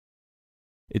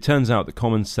It turns out that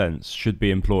common sense should be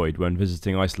employed when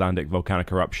visiting Icelandic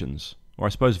volcanic eruptions, or I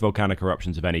suppose volcanic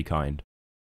eruptions of any kind.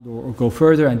 Or go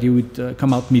further and you would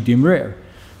come out medium rare.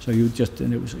 So you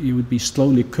would you would be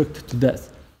slowly cooked to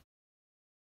death.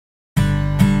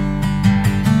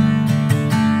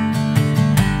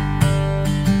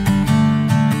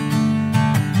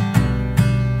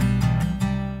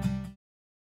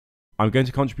 I'm going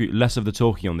to contribute less of the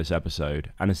talking on this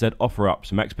episode and instead offer up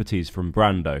some expertise from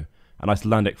Brando, an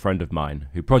Icelandic friend of mine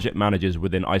who project manages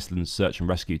within Iceland's search and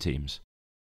rescue teams.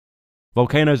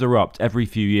 Volcanoes erupt every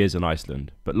few years in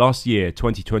Iceland, but last year,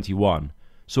 2021,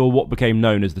 saw what became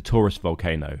known as the tourist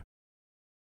volcano.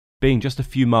 Being just a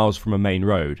few miles from a main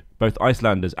road, both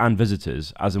Icelanders and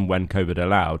visitors, as and when COVID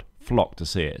allowed, flocked to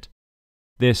see it.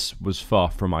 This was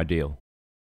far from ideal.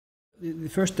 The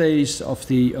first days of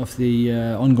the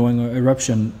ongoing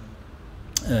eruption,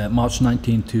 March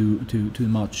 19 to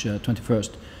March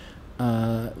 21st,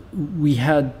 we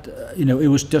had, it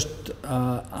was just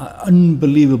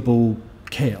unbelievable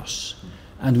chaos,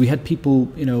 and we had people,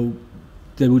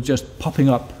 they were just popping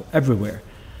up everywhere,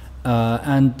 well,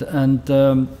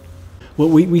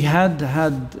 we had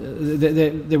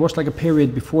there was like a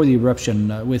period before the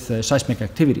eruption with seismic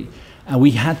activity, and we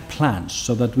had plans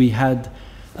so that we had.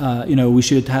 We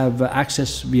should have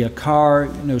access via car,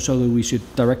 so that we should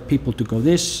direct people to go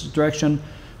this direction,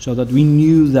 so that we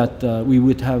knew that we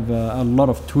would have a lot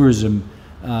of tourism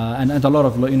and a lot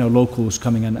of locals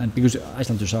coming, and because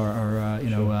Icelanders are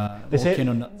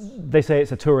volcano. They say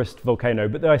it's a tourist volcano,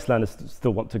 but the Icelanders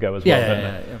still want to go as well.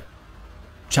 Yeah.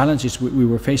 Challenges we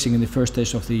were facing in the first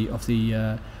days of the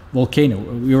volcano.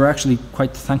 We were actually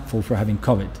quite thankful for having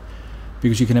COVID.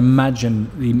 Because you can imagine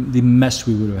the mess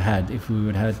we would have had if we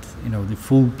would have had, the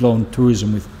full-blown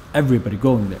tourism with everybody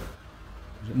going there.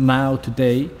 Now,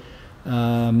 today,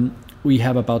 we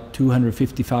have about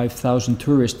 255,000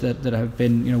 tourists that have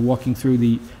been, walking through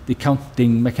the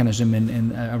counting mechanism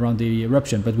around the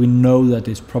eruption. But we know that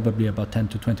it's probably about 10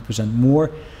 to 20% more,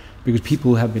 because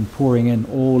people have been pouring in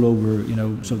all over,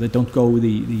 so they don't go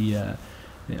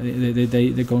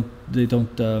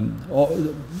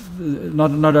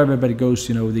not everybody goes,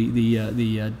 the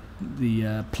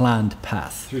planned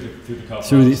path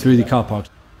through the car parks.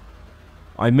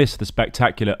 I missed the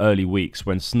spectacular early weeks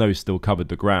when snow still covered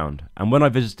the ground, and when I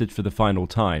visited for the final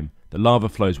time, the lava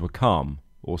flows were calm,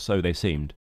 or so they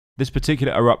seemed. This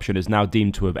particular eruption is now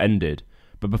deemed to have ended,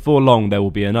 but before long there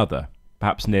will be another,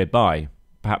 perhaps nearby,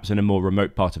 perhaps in a more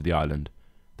remote part of the island.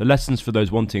 The lessons for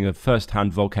those wanting a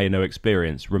first-hand volcano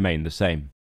experience remain the same.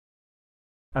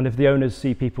 And if the owners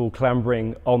see people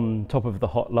clambering on top of the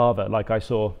hot lava, like I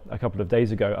saw a couple of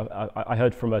days ago, I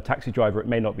heard from a taxi driver, it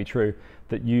may not be true,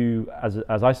 that you,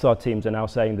 as ICE-SAR teams, are now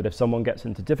saying that if someone gets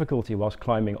into difficulty whilst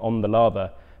climbing on the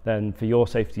lava, then for your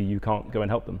safety you can't go and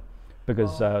help them,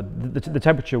 because the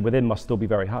temperature within must still be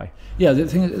very high. Yeah, the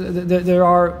thing is, there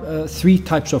are three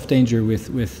types of danger with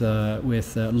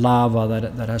lava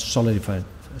that has solidified.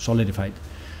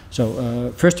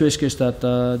 So first risk is that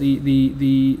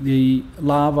the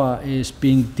lava is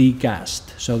being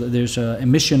degassed. So that there's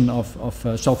emission of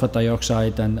sulfur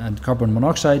dioxide and carbon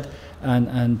monoxide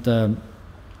and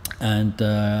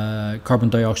carbon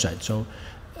dioxide. So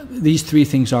these three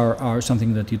things are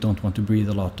something that you don't want to breathe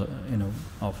a lot,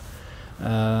 of.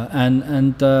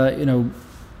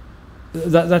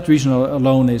 That reason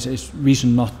alone is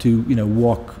reason not to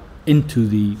walk into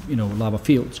the lava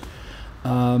fields.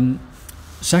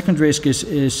 Second risk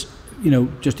is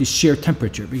just the sheer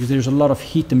temperature, because there's a lot of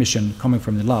heat emission coming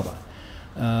from the lava.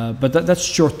 But that's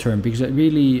short term, because it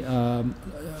really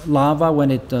lava,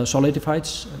 when it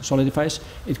solidifies,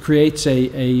 it creates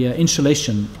a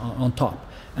insulation on top,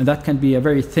 and that can be a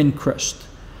very thin crust.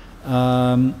 We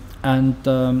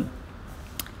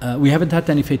haven't had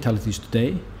any fatalities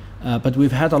today, but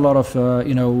we've had a lot of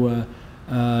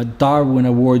Darwin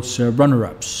Awards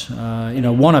runner-ups,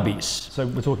 wannabes. So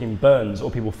we're talking burns or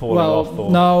people falling off?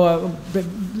 Or? No,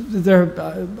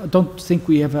 I don't think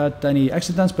we have had any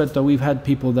accidents, but we've had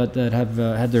people that have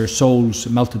had their soles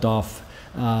melted off,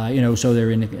 so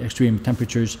they're in extreme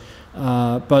temperatures.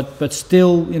 But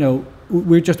still,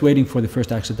 we're just waiting for the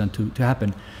first accident to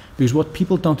happen. Because what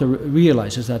people don't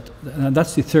realize is that, and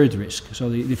that's the third risk. So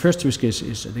the first risk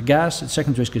is the gas, the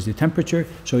second risk is the temperature.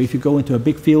 So if you go into a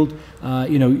big field,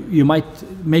 you might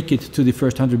make it to the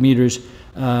first 100 meters,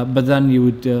 but then you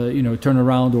would turn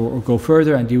around or go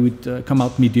further, and you would come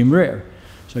out medium rare.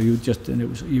 So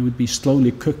you would be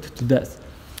slowly cooked to death.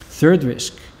 Third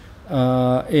risk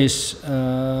is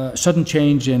sudden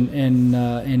change in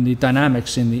the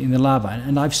dynamics in the lava,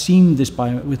 and I've seen this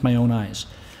with my own eyes.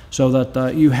 so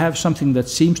that you have something that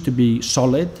seems to be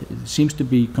solid, it seems to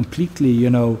be completely,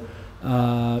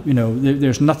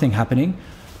 there's nothing happening,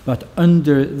 but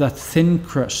under that thin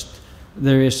crust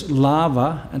there is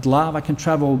lava, and lava can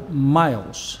travel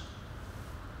miles,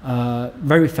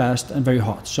 very fast and very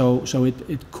hot. So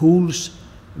it cools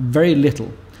very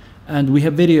little. And we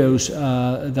have videos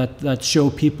that show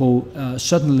people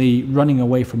suddenly running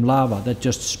away from lava that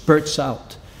just spurts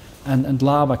out, and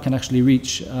lava can actually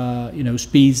reach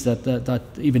speeds that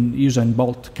even Usain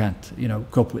Bolt can't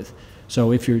cope with.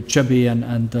 So if you're chubby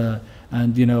and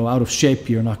out of shape,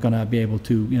 you're not going to be able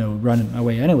to run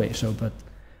away anyway.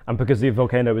 And because the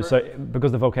volcano is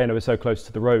so close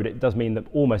to the road, it does mean that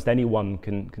almost anyone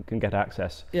can get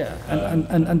access. Yeah,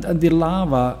 and the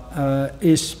lava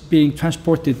is being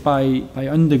transported by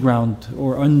underground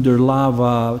or under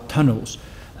lava tunnels,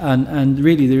 and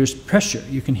really there's pressure.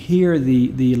 You can hear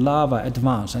the lava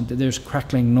advance, and there's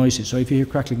crackling noises. So if you hear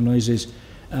crackling noises,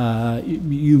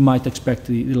 you might expect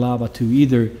the lava to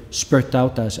either spurt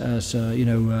out as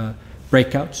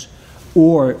breakouts.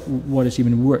 Or what is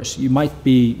even worse, you might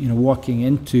be walking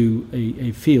into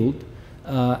a field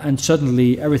and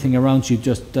suddenly everything around you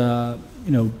just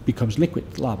becomes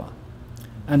liquid lava.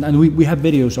 And we have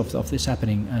videos of this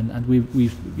happening, and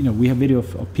we have video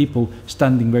of people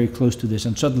standing very close to this,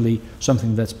 and suddenly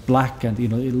something that's black and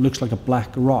it looks like a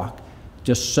black rock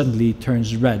just suddenly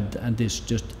turns red and is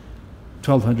just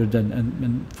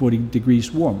 1240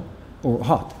 degrees warm or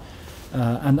hot.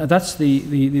 And that's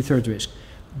the third risk.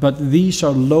 But these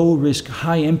are low risk,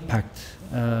 high impact,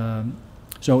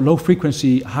 so low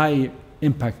frequency, high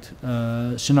impact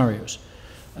scenarios,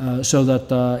 so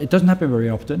that it doesn't happen very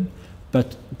often.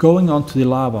 But going onto the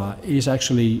lava is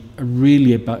actually a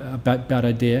really bad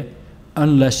idea,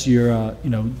 unless you're a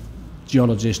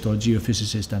geologist or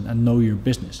geophysicist and know your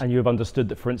business. And you have understood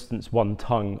that, for instance, 1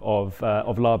 ton of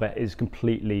lava is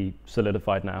completely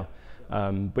solidified now.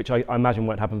 Which I imagine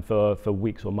won't happen for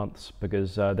weeks or months,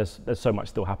 because there's so much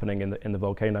still happening in the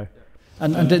volcano.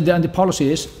 And the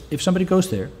policy is, if somebody goes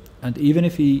there, and even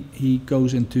if he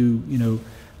goes into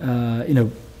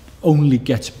only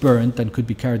gets burned and could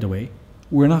be carried away,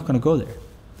 we're not going to go there.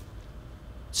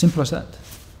 Simple as that,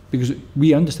 because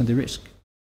we understand the risk.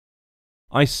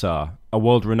 ICE-SAR, a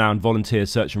world-renowned volunteer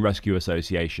search and rescue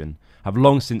association, have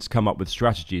long since come up with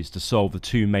strategies to solve the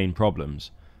 2 main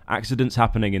problems: accidents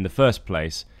happening in the first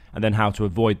place, and then how to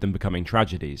avoid them becoming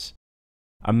tragedies.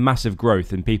 A massive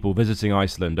growth in people visiting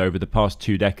Iceland over the past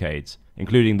 2 decades,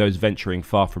 including those venturing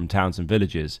far from towns and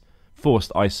villages,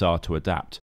 forced ICE-SAR to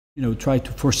adapt. Try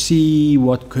to foresee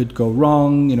what could go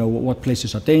wrong, what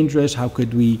places are dangerous, how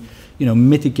could we,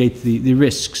 mitigate the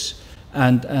risks.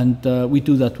 And we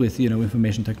do that with,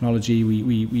 information technology.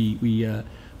 We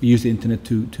use the internet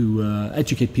to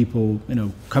educate people,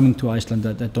 coming to Iceland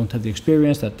that don't have the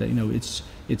experience. That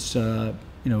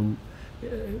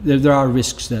there are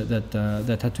risks that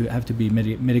have to be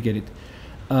mitigated.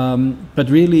 But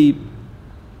really,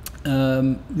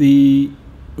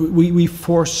 we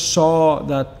foresaw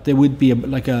that there would be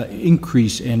an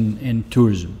increase in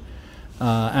tourism,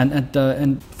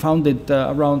 and founded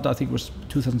around, I think it was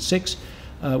 2006.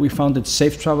 We founded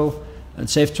Safe Travel. And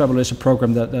Safe Travel is a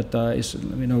program that is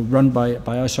run by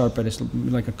ICE-SAR, but it's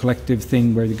like a collective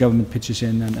thing where the government pitches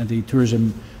in, and the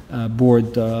tourism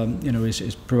board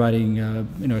is providing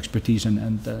expertise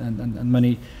and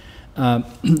money,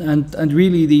 and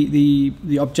really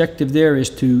the objective there is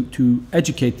to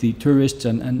educate the tourists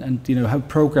and have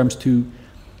programs to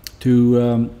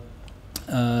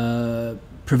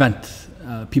prevent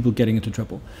people getting into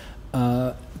trouble.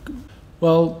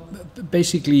 Well,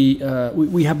 basically,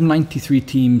 we have 93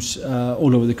 teams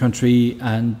all over the country,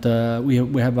 and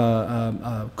we have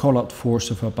a call-out force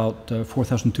of about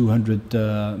 4,200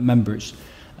 members.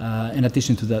 In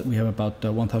addition to that, we have about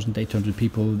 1,800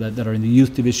 people that are in the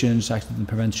youth divisions, accident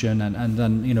prevention, and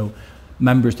then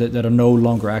members that are no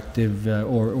longer active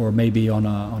or maybe on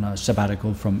a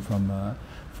sabbatical from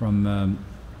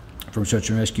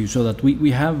search and rescue, so that we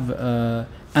have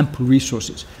ample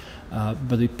resources.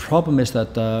 But the problem is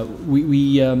that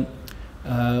we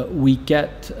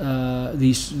get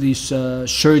these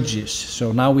surges.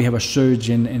 So now we have a surge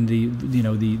in the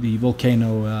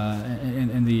volcano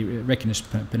in the Reykjanes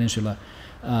Peninsula,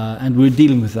 and we're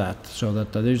dealing with that. So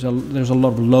that there's a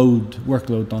lot of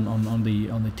workload on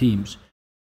the teams.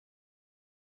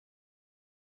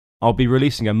 I'll be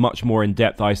releasing a much more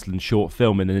in-depth Iceland short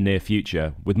film in the near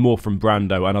future, with more from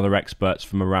Brando and other experts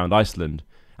from around Iceland,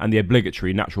 and the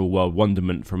obligatory natural world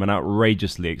wonderment from an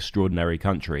outrageously extraordinary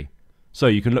country. So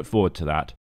you can look forward to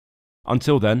that.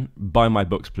 Until then, buy my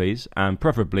books please, and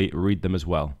preferably read them as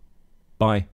well.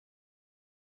 Bye.